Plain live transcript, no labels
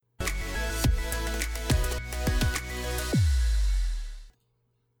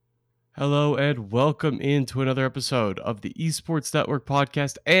Hello and welcome into another episode of the Esports Network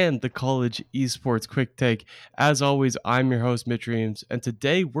podcast and the College Esports Quick Take. As always, I'm your host, Mitch Reams, and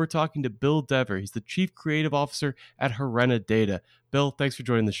today we're talking to Bill Dever. He's the Chief Creative Officer at Harena Data. Bill, thanks for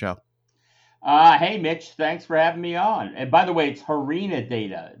joining the show. Hey, Mitch, thanks for having me on. And by the way, it's Harena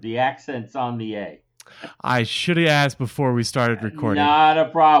Data. The accent's on the A. I should have asked before we started recording. Not a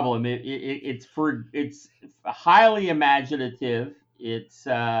problem. It's highly imaginative.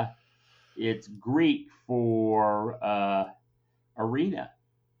 It's Greek for arena.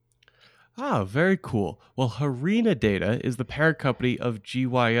 Oh, very cool. Well, Harena Data is the parent company of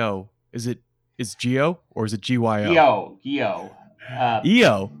GYO. Is Geo or is it GYO? Geo.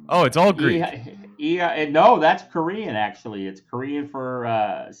 EO. Oh, it's all Greek. No, that's Korean actually. It's Korean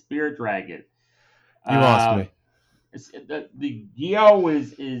for Spirit Dragon. You lost me. The Gyo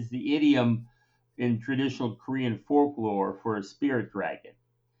is the idiom in traditional Korean folklore for a spirit dragon.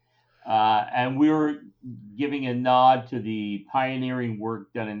 And we were giving a nod to the pioneering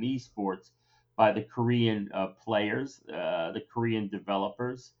work done in esports by the Korean players, the Korean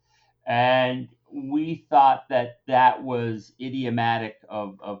developers. And we thought that was idiomatic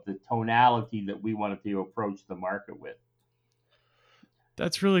of the tonality that we wanted to approach the market with.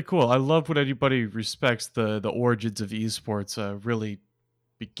 That's really cool. I love when anybody respects the origins of esports. Really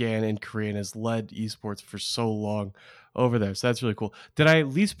began in Korea and has led esports for so long over there. So that's really cool. Did I at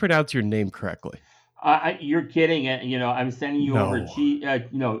least pronounce your name correctly? You're kidding. I'm sending you over No. cheese.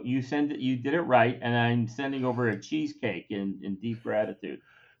 No, you did it right, and I'm sending over a cheesecake in deep gratitude.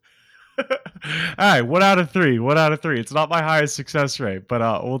 All right, 1 out of 3. 1 out of 3. It's not my highest success rate,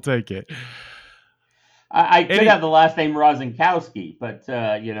 but we'll take it. I could have the last name Rozenkowski, but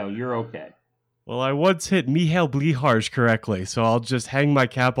you're okay. Well, I once hit Mihail Bliharsh correctly, so I'll just hang my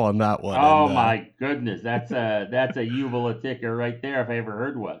cap on that one. Oh my goodness, that's a Yuvala ticker right there if I ever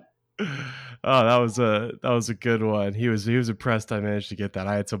heard one. Oh, that was a good one. He was impressed I managed to get that.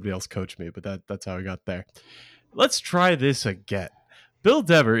 I had somebody else coach me, but that's how I got there. Let's try this again. Bill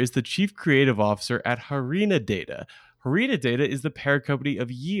Dever is the Chief Creative Officer at Harena Data. Harena Data is the parent company of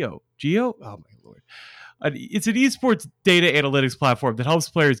Geo. Geo? Oh my lord. It's an esports data analytics platform that helps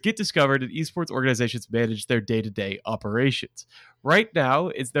players get discovered and esports organizations manage their day-to-day operations. Right now,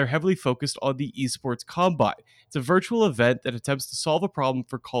 they're heavily focused on the Esports Combine. It's a virtual event that attempts to solve a problem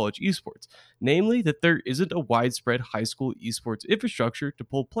for college esports, namely that there isn't a widespread high school esports infrastructure to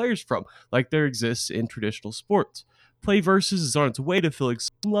pull players from, like there exists in traditional sports. PlayVersus is on its way to filling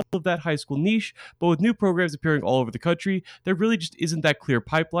some level of that high school niche, but with new programs appearing all over the country, there really just isn't that clear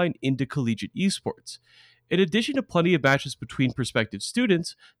pipeline into collegiate esports. In addition to plenty of matches between prospective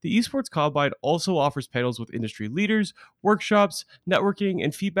students, the Esports Combine also offers panels with industry leaders, workshops, networking,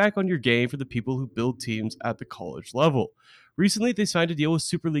 and feedback on your game for the people who build teams at the college level. Recently, they signed a deal with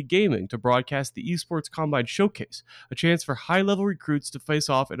Super League Gaming to broadcast the Esports Combine Showcase, a chance for high-level recruits to face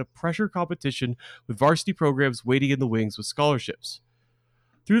off in a pressure competition with varsity programs waiting in the wings with scholarships.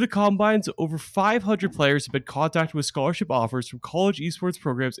 Through the Combines, over 500 players have been contacted with scholarship offers from college esports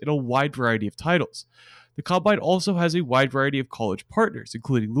programs in a wide variety of titles. The Combine also has a wide variety of college partners,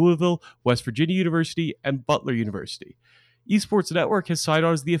 including Louisville, West Virginia University, and Butler University. Esports Network has signed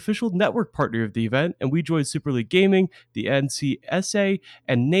on as the official network partner of the event, and we joined Super League Gaming, the NCSA,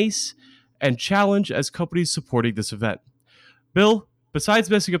 and NACE, and Challenge as companies supporting this event. Bill, besides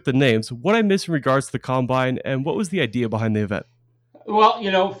messing up the names, what I missed in regards to the Combine, and what was the idea behind the event?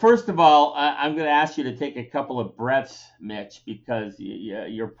 Well, first of all, I'm going to ask you to take a couple of breaths, Mitch, because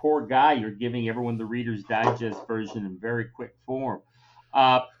you're a poor guy. You're giving everyone the Reader's Digest version in very quick form.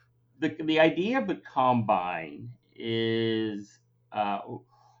 The idea of the Combine is,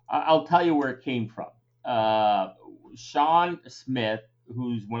 I'll tell you where it came from. Sean Smith,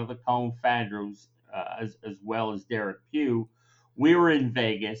 who's one of the co-founders, as well as Derek Pugh, we were in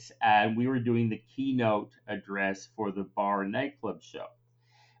Vegas and we were doing the keynote address for the bar and nightclub show.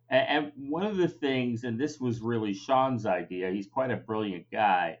 And one of the things, and this was really Sean's idea, he's quite a brilliant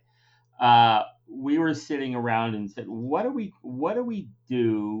guy. We were sitting around and said, what do we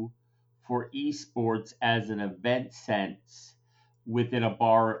do for esports as an event sense within a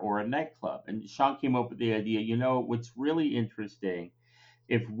bar or a nightclub? And Sean came up with the idea, what's really interesting,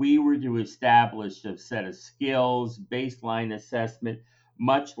 if we were to establish a set of skills, baseline assessment,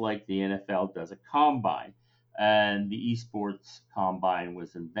 much like the NFL does a combine, and the esports combine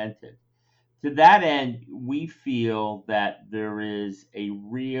was invented. To that end, we feel that there is a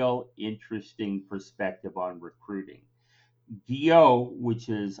real interesting perspective on recruiting. Geo, which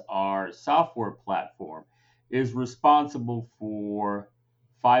is our software platform, is responsible for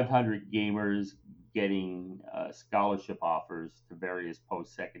 500 gamers getting scholarship offers to various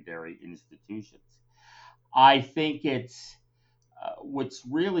post-secondary institutions. I think it's what's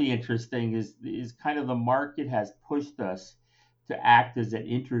really interesting is kind of the market has pushed us to act as an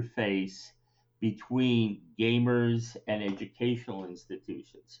interface between gamers and educational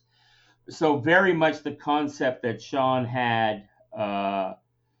institutions. So very much the concept that Sean had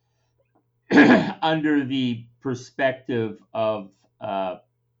under the perspective of the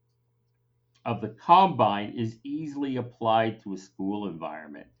combine is easily applied to a school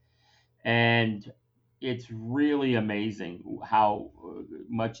environment, and it's really amazing how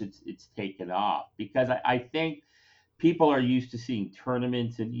much it's taken off because I think people are used to seeing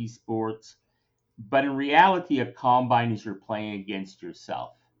tournaments in esports, but in reality, a combine is you're playing against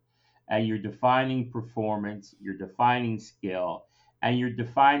yourself and you're defining performance, you're defining skill, and you're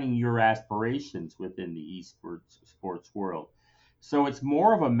defining your aspirations within the esports sports world. So it's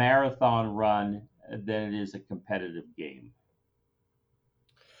more of a marathon run than it is a competitive game.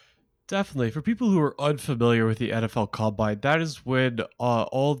 Definitely. For people who are unfamiliar with the NFL Combine, that is when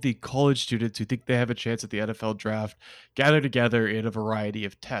all of the college students who think they have a chance at the NFL draft gather together in a variety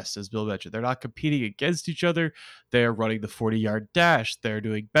of tests, as Bill mentioned. They're not competing against each other. They're running the 40-yard dash. They're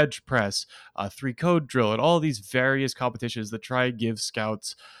doing bench press, three code drill, and all these various competitions that try and give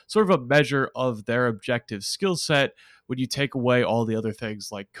scouts sort of a measure of their objective skill set when you take away all the other things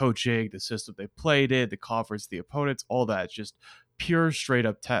like coaching, the system they played in, the conference, the opponents, all that. It's just pure straight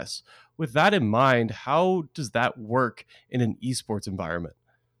up tests. With that in mind, how does that work in an esports environment?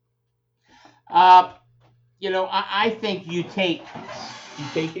 Uh, I think you take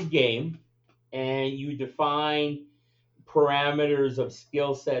a game and you define parameters of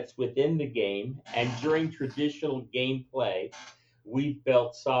skill sets within the game. And during traditional gameplay, we've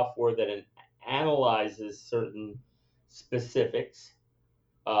built software that analyzes certain specifics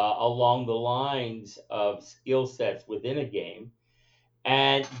along the lines of skill sets within a game.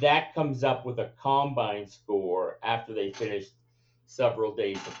 And that comes up with a combine score after they finish several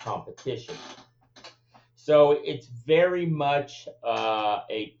days of competition. So it's very much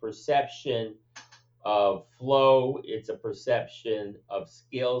a perception of flow, it's a perception of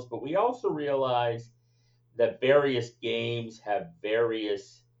skills, but we also realize that various games have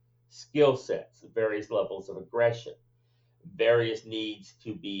various skill sets, various levels of aggression, various needs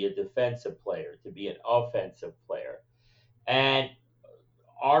to be a defensive player, to be an offensive player. And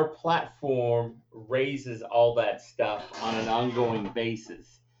our platform raises all that stuff on an ongoing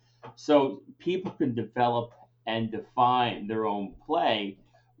basis. So people can develop and define their own play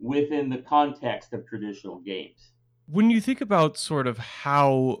within the context of traditional games. When you think about sort of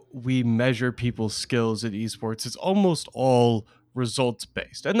how we measure people's skills in esports, it's almost all results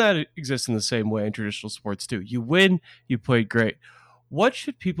based. And that exists in the same way in traditional sports too. You win, you played great. What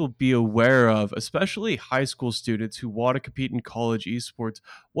should people be aware of, especially high school students who want to compete in college esports?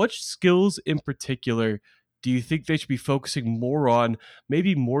 What skills in particular do you think they should be focusing more on,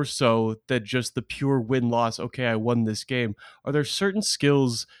 maybe more so than just the pure win loss? Okay, I won this game. Are there certain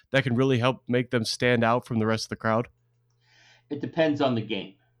skills that can really help make them stand out from the rest of the crowd? It depends on the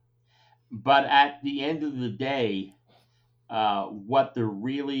game. But at the end of the day, what there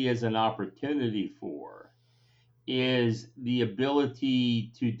really is an opportunity for is the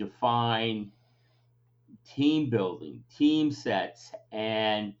ability to define team building, team sets,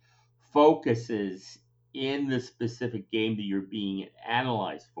 and focuses in the specific game that you're being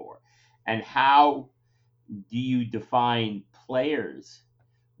analyzed for. And how do you define players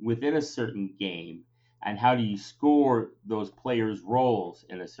within a certain game? And how do you score those players' roles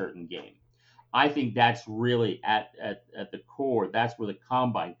in a certain game? I think that's really at the core. That's where the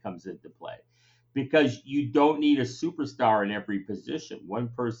combine comes into play because you don't need a superstar in every position. One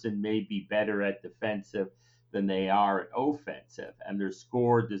person may be better at defensive than they are at offensive, and their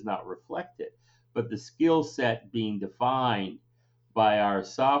score does not reflect it. But the skill set being defined by our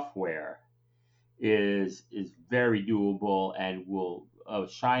software is very doable and will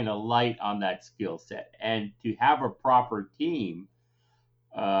shine a light on that skill set. And to have a proper team,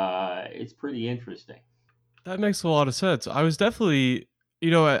 it's pretty interesting. That makes a lot of sense. I was definitely,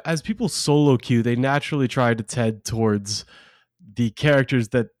 as people solo queue, they naturally try to tend towards the characters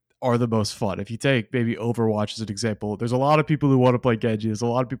that are the most fun. If you take maybe Overwatch as an example, there's a lot of people who want to play Genji. There's a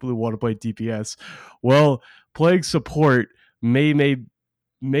lot of people who want to play DPS. Well, playing support may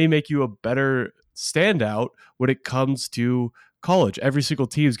make you a better standout when it comes to college. Every single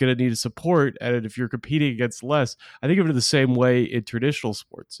team is going to need a support, and if you're competing against less, I think of it the same way in traditional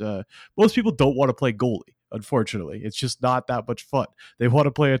sports. Most people don't want to play goalie. Unfortunately, it's just not that much fun. They want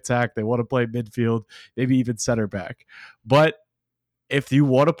to play attack, they want to play midfield, maybe even center back. But if you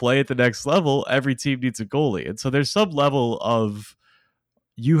want to play at the next level, every team needs a goalie. And so there's some level of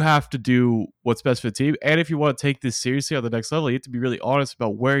you have to do what's best for the team. And if you want to take this seriously on the next level, you have to be really honest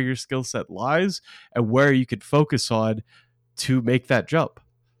about where your skill set lies and where you can focus on to make that jump.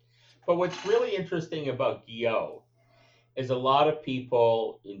 But what's really interesting about Guillot is a lot of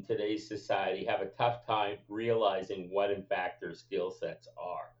people in today's society have a tough time realizing what, in fact, their skill sets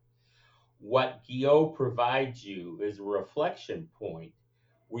are. What Guillot provides you is a reflection point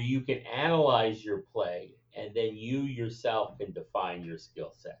where you can analyze your play and then you yourself can define your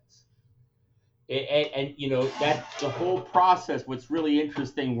skill sets. And you know, that the whole process, what's really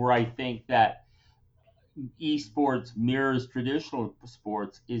interesting where I think that esports mirrors traditional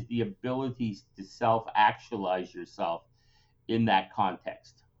sports is the ability to self actualize yourself in that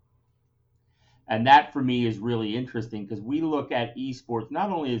context. And that for me is really interesting because we look at esports not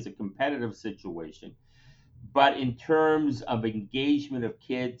only as a competitive situation, but in terms of engagement of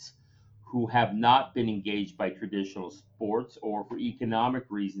kids who have not been engaged by traditional sports or for economic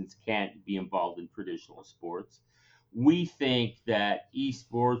reasons can't be involved in traditional sports. We think that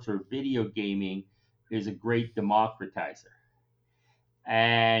esports or video gaming is a great democratizer.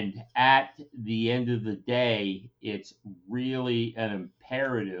 And at the end of the day, it's really an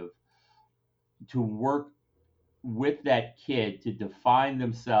imperative to work with that kid to define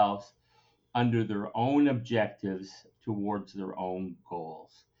themselves under their own objectives towards their own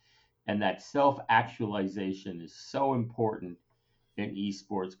goals. And that self actualization is so important in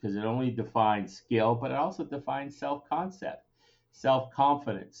esports because it only defines skill, but it also defines self concept, self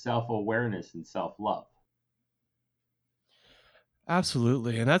confidence, self awareness, and self love.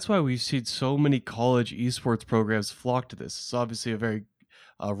 Absolutely. And that's why we've seen so many college esports programs flock to this. It's obviously a very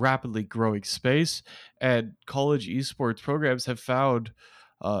rapidly growing space, and college esports programs have found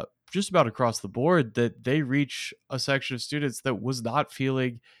just about across the board that they reach a section of students that was not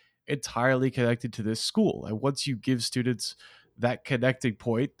feeling entirely connected to this school. And once you give students that connecting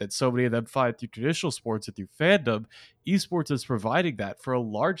point that so many of them find through traditional sports and through fandom, esports is providing that for a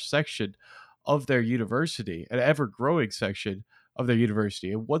large section of their university, an ever growing section of their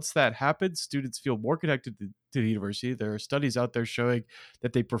university. And once that happens, students feel more connected to the university. There are studies out there showing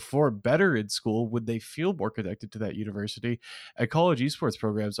that they perform better in school when they feel more connected to that university. And college esports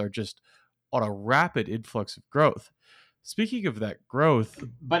programs are just on a rapid influx of growth. Speaking of that growth,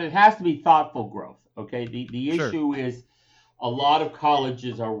 But it has to be thoughtful growth. Okay. The sure. issue is a lot of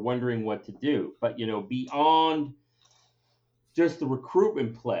colleges are wondering what to do. But, you know, beyond just the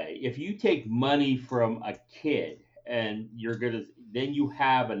recruitment play, if you take money from a kid and you're going to, then you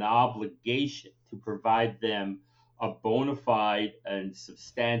have an obligation to provide them a bona fide and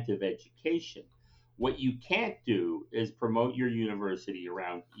substantive education. What you can't do is promote your university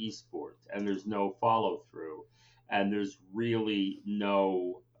around esports, and there's no follow through, and there's really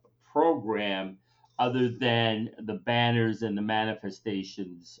no program other than the banners and the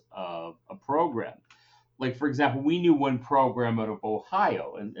manifestations of a program. Like, for example, we knew one program out of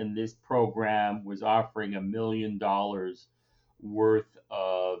Ohio, and this program was offering $1 million worth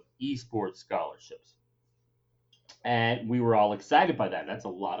of esports scholarships. And we were all excited by that. That's a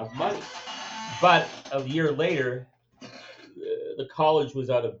lot of money. But a year later, the college was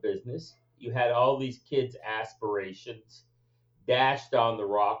out of business. You had all these kids' aspirations dashed on the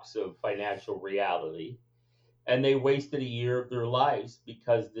rocks of financial reality, and they wasted a year of their lives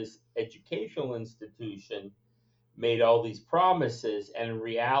because this educational institution made all these promises, and in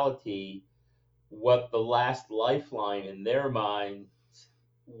reality, what the last lifeline in their minds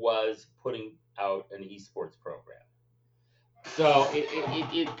was putting out an esports program. So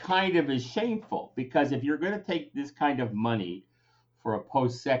it kind of is shameful because if you're going to take this kind of money for a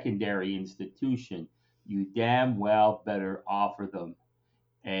post secondary institution, you damn well better offer them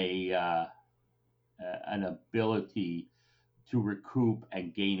a an ability to recoup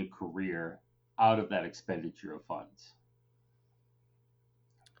and gain a career out of that expenditure of funds.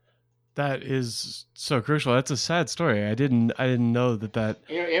 That is so crucial. That's a sad story. I didn't know that.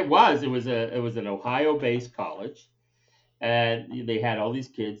 It was an Ohio based college, and they had all these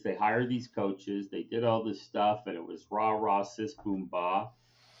kids. They hired these coaches. They did all this stuff, and it was rah rah sis boom bah,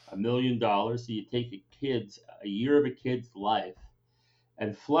 $1 million. So you take a year of a kid's life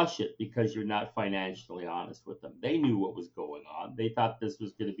and flush it because you're not financially honest with them. They knew what was going on. They thought this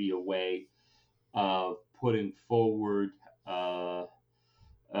was going to be a way of putting forward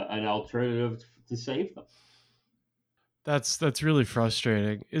an alternative to save them. That's really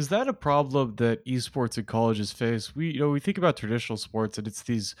frustrating. Is that a problem that esports and colleges face? We think about traditional sports and it's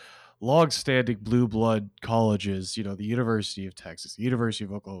these long-standing blue blood colleges, the University of Texas, the University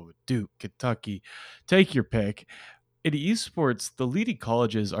of Oklahoma, Duke, Kentucky, take your pick. in esports, the leading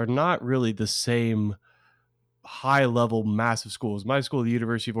colleges are not really the same high level massive schools. My school, the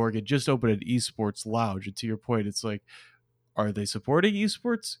University of Oregon, just opened an esports lounge. And to your point, it's like, are they supporting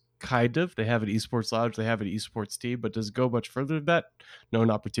esports? Kind of. They have an esports lounge, they have an esports team, but does it go much further than that? No,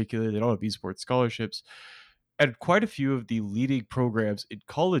 not particularly. They don't have esports scholarships. And quite a few of the leading programs in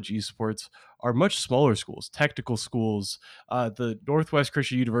college esports are much smaller schools, technical schools. The Northwest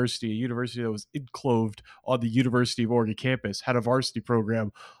Christian University, a university that was enclosed on the University of Oregon campus, had a varsity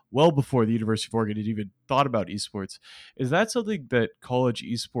program well before the University of Oregon had even thought about esports. Is that something that college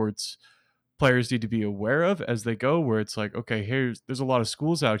esports players need to be aware of as they go, where it's like, okay, there's a lot of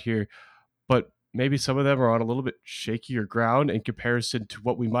schools out here, but maybe some of them are on a little bit shakier ground in comparison to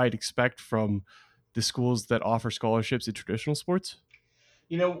what we might expect from the schools that offer scholarships in traditional sports?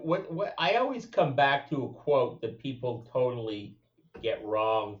 What I always come back to a quote that people totally get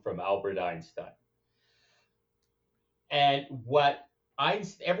wrong from Albert Einstein. And what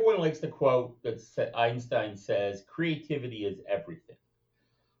everyone likes the quote that Einstein says, creativity is everything.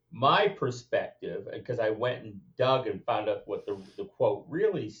 My perspective, because I went and dug and found out what the quote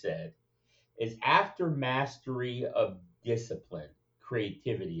really said, is after mastery of discipline,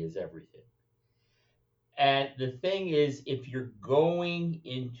 creativity is everything. And the thing is, if you're going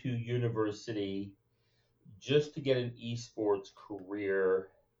into university just to get an esports career,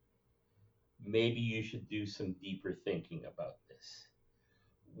 maybe you should do some deeper thinking about this.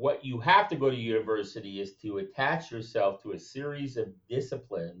 What you have to go to university is to attach yourself to a series of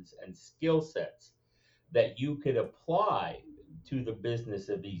disciplines and skill sets that you could apply to the business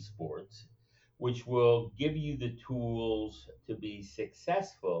of esports, which will give you the tools to be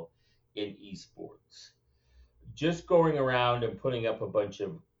successful in esports. Just going around and putting up a bunch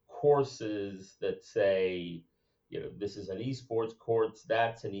of courses that say, this is an esports course,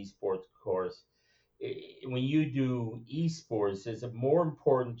 that's an esports course. When you do esports, is it more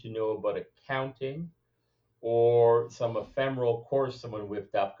important to know about accounting or some ephemeral course someone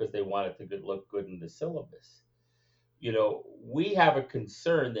whipped up because they wanted to look good in the syllabus? We have a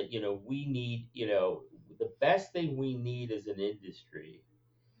concern that, we need, the best thing we need as an industry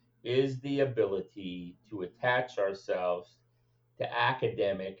is the ability to attach ourselves to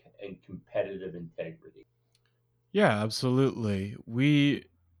academic and competitive integrity. Yeah, absolutely. We've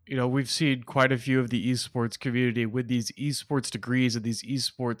seen quite a few of the esports community with these esports degrees and these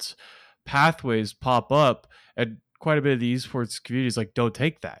esports pathways pop up, and quite a bit of the esports community is like, don't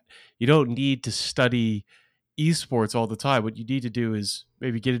take that. You don't need to study esports all the time. What you need to do is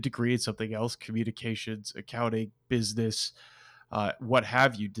maybe get a degree in something else, communications, accounting, business, what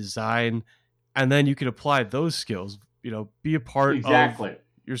have you, design, and then you can apply those skills. Be a part of Exactly.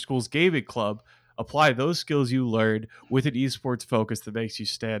 your school's gaming club. Apply those skills you learned with an esports focus that makes you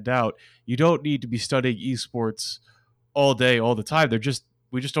stand out. You don't need to be studying esports all day, all the time.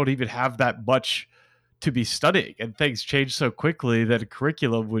 We just don't even have that much to be studying, and things change so quickly that a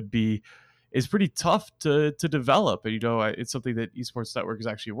curriculum is pretty tough to develop. And it's something that Esports Network is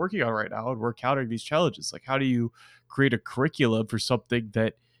actually working on right now, and we're countering these challenges. Like, how do you create a curriculum for something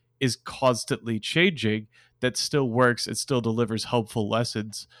that is constantly changing, that still works, it still delivers helpful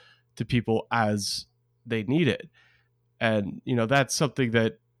lessons to people as they need it? And that's something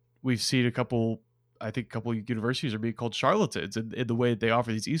that we've seen I think a couple of universities are being called charlatans in the way that they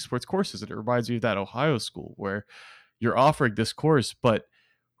offer these esports courses. And it reminds me of that Ohio school where you're offering this course, but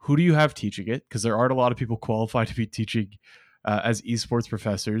who do you have teaching it? Because there aren't a lot of people qualified to be teaching as esports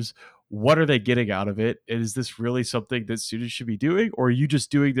professors. What are they getting out of it? And is this really something that students should be doing? Or are you just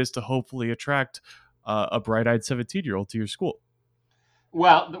doing this to hopefully attract a bright eyed 17-year-old to your school?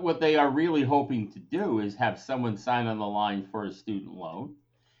 Well, what they are really hoping to do is have someone sign on the line for a student loan,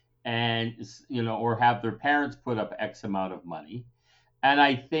 and or have their parents put up X amount of money. And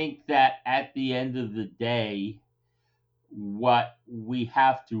I think that at the end of the day, what we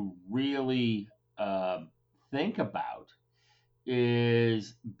have to really think about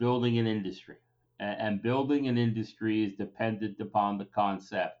is building an industry. And building an industry is dependent upon the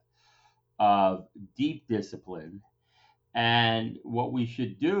concept of deep discipline. And what we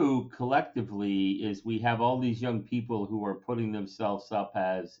should do collectively is we have all these young people who are putting themselves up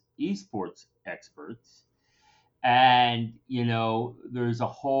as esports experts. And, there's a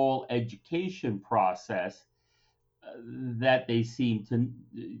whole education process that they seem to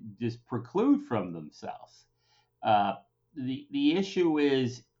just preclude from themselves. Uh, the issue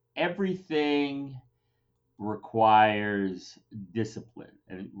is everything requires discipline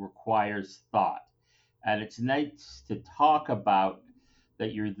and it requires thought. And it's nice to talk about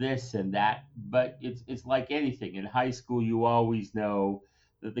that you're this and that, but it's like anything. In high school, you always know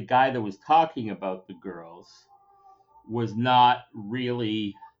that the guy that was talking about the girls was not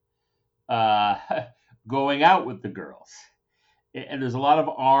really uh, going out with the girls. And there's a lot of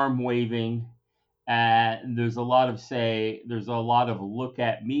arm waving, and there's a lot of look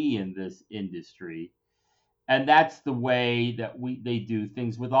at me in this industry, and that's the way that they do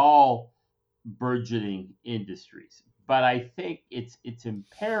things with all burgeoning industries. But I think it's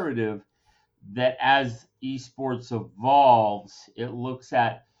imperative that as esports evolves, it looks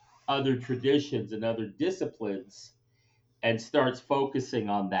at other traditions and other disciplines and starts focusing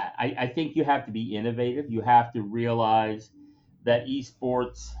on that. I think you have to be innovative. You have to realize that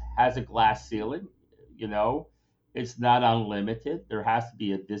esports has a glass ceiling. You know, it's not unlimited. There has to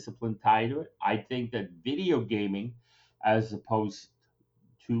be a discipline tied to it. I think that video gaming, as opposed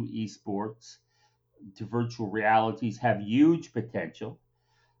to esports, to virtual realities, have huge potential.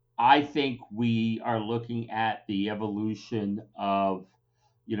 I think we are looking at the evolution of,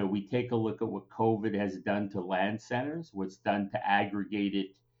 we take a look at what COVID has done to LAN centers, what's done to aggregated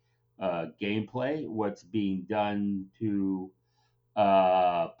gameplay, what's being done to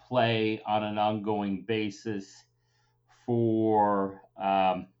play on an ongoing basis for,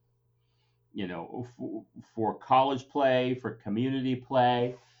 for college play, for community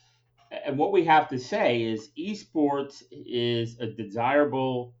play. And what we have to say is esports is a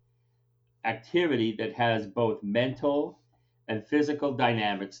desirable activity that has both mental and physical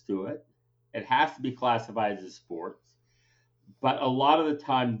dynamics to it. It has to be classified as a sport. But a lot of the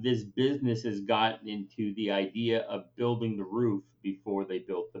time, this business has gotten into the idea of building the roof before they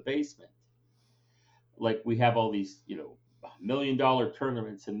built the basement. Like we have all these, $1 million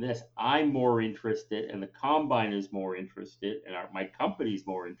tournaments in this. I'm more interested, and the combine is more interested, and my company's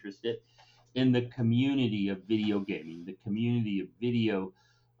more interested in the community of video gaming, the community of video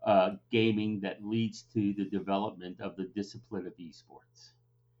gaming that leads to the development of the discipline of esports.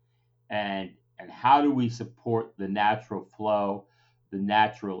 And how do we support the natural flow, the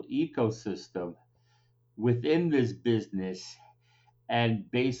natural ecosystem within this business,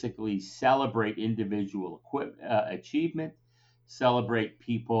 and basically celebrate individual achievement, celebrate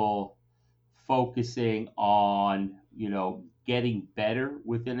people focusing on getting better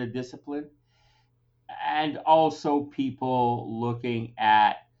within a discipline, and also people looking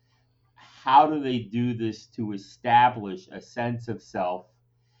at how do they do this to establish a sense of self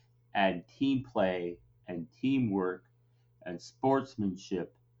and team play and teamwork and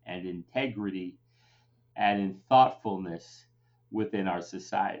sportsmanship and integrity and in thoughtfulness within our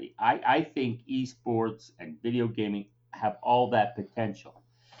society. I think esports and video gaming have all that potential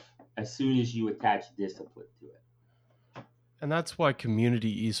as soon as you attach discipline to it. And that's why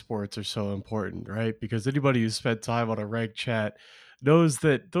community esports are so important, right? Because anybody who's spent time on a rank chat knows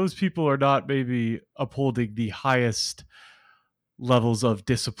that those people are not maybe upholding the highest levels of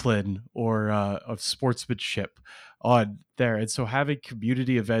discipline or of sportsmanship on there. And so having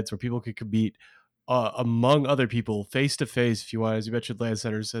community events where people can compete among other people face to face, if you want, as you mentioned, LAN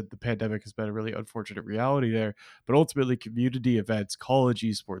Center said the pandemic has been a really unfortunate reality there, but ultimately community events, college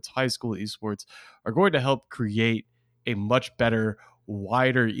esports, high school esports are going to help create a much better,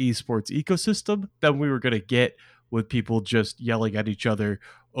 wider esports ecosystem than we were going to get with people just yelling at each other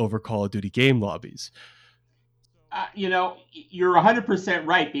over Call of Duty game lobbies. You're 100%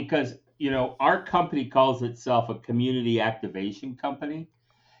 right because, our company calls itself a community activation company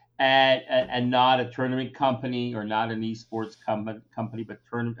and not a tournament company or not an esports company, but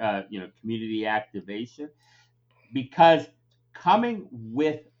community activation. Because coming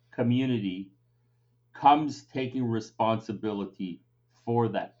with community comes taking responsibility for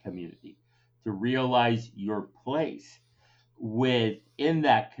that community to realize your place within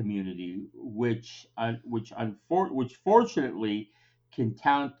that community, which fortunately can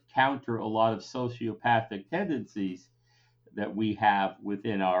counter a lot of sociopathic tendencies that we have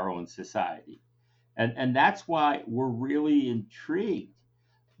within our own society. And that's why we're really intrigued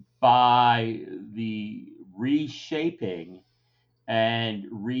by the reshaping and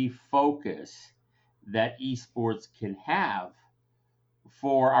refocus that esports can have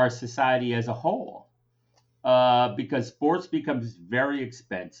for our society as a whole. Because sports becomes very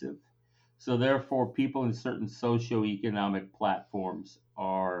expensive. So therefore, people in certain socioeconomic platforms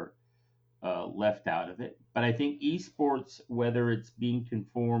are left out of it. But I think esports, whether it's being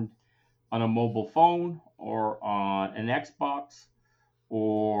conformed on a mobile phone or on an Xbox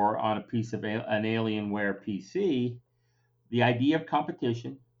or on a piece of an Alienware PC, the idea of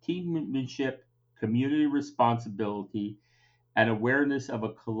competition, teammanship, community responsibility, and awareness of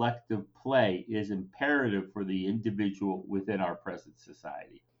a collective play is imperative for the individual within our present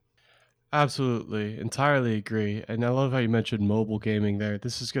society. Absolutely. Entirely agree. And I love how you mentioned mobile gaming there.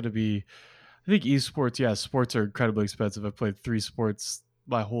 This is going to be I think esports, yeah, sports are incredibly expensive. I played 3 sports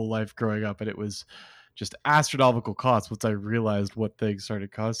my whole life growing up, and it was just astronomical costs once I realized what things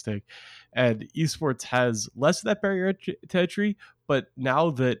started costing. And esports has less of that barrier to entry, but now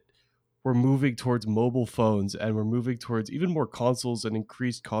that we're moving towards mobile phones and we're moving towards even more consoles and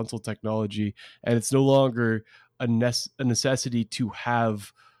increased console technology, and it's no longer a necessity to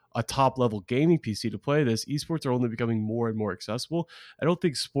have a top level gaming PC to play this. Esports are only becoming more and more accessible. I don't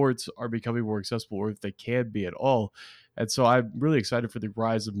think sports are becoming more accessible, or if they can be at all. And so I'm really excited for the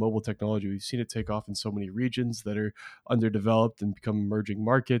rise of mobile technology. We've seen it take off in so many regions that are underdeveloped and become emerging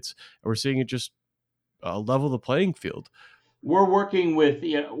markets. And we're seeing it just level the playing field. We're working with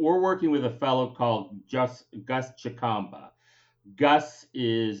a fellow called Gus Chikamba. Gus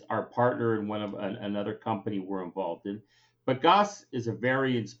is our partner in another company we're involved in. But Gus is a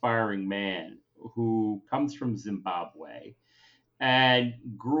very inspiring man who comes from Zimbabwe and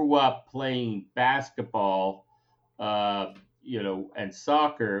grew up playing basketball, and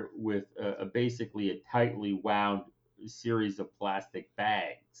soccer with basically a tightly wound series of plastic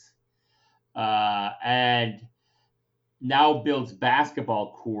bags, and now builds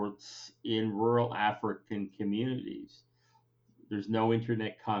basketball courts in rural African communities. There's no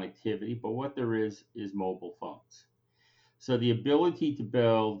internet connectivity, but what there is mobile phones. So the ability to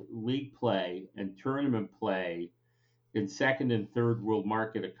build league play and tournament play in second and third world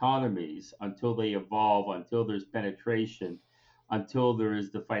market economies until they evolve, until there's penetration, until there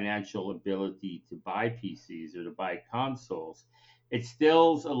is the financial ability to buy PCs or to buy consoles, it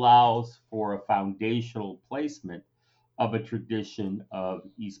still allows for a foundational placement of a tradition of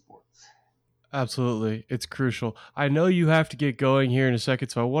esports. Absolutely. It's crucial. I know you have to get going here in a second,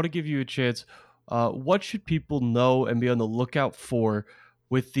 so I want to give you a chance. What should people know and be on the lookout for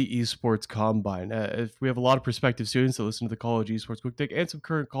with the esports combine? If we have a lot of prospective students that listen to the college esports quick take and some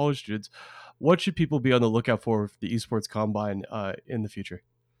current college students, what should people be on the lookout for with the esports combine in the future?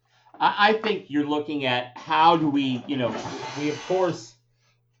 I think you're looking at how do we of course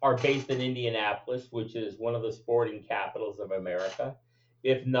are based in Indianapolis, which is one of the sporting capitals of America,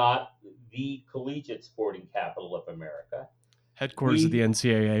 if not the collegiate sporting capital of America. Headquarters of the We,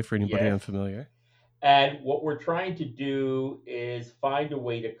 NCAA for anybody yes. unfamiliar. And what we're trying to do is find a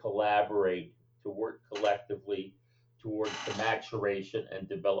way to collaborate, to work collectively towards the maturation and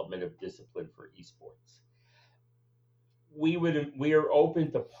development of discipline for esports. We are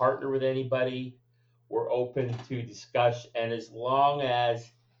open to partner with anybody. We're open to discuss, and as long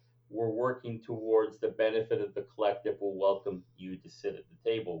as we're working towards the benefit of the collective, we'll welcome you to sit at the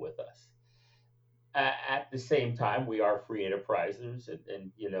table with us. At the same time, we are free enterprisers,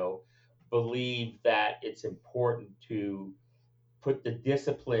 and believe that it's important to put the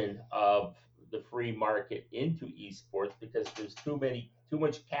discipline of the free market into esports because there's too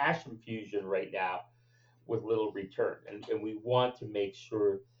much cash infusion right now with little return. And we want to make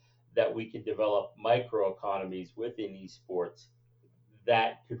sure that we can develop microeconomies within esports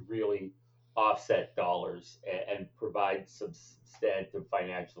that could really offset dollars and provide substantive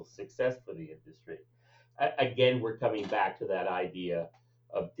financial success for the industry. Again, we're coming back to that idea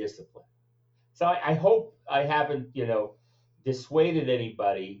of discipline. So I hope I haven't, dissuaded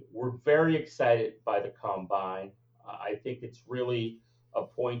anybody. We're very excited by the combine. I think it's really a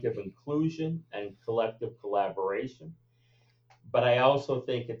point of inclusion and collective collaboration. But I also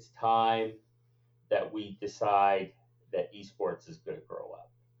think it's time that we decide that esports is going to grow up.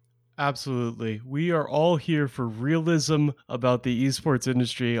 Absolutely. We are all here for realism about the esports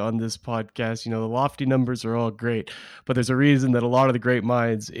industry on this podcast. The lofty numbers are all great, but there's a reason that a lot of the great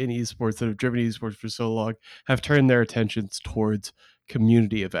minds in esports that have driven esports for so long have turned their attentions towards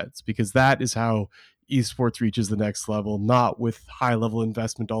community events, because that is how esports reaches the next level, not with high level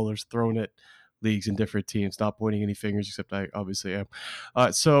investment dollars thrown at leagues and different teams. Not pointing any fingers, except I obviously am.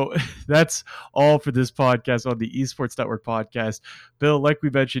 So that's all for this podcast on the Esports Network podcast. Bill, like we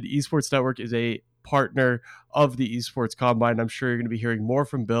mentioned, Esports Network is a partner of the Esports Combine. I'm sure you're going to be hearing more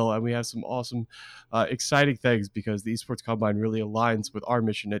from Bill, and we have some awesome, exciting things because the Esports Combine really aligns with our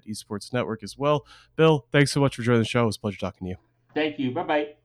mission at Esports Network as well. Bill, thanks so much for joining the show. It was a pleasure talking to you. Thank you. Bye bye.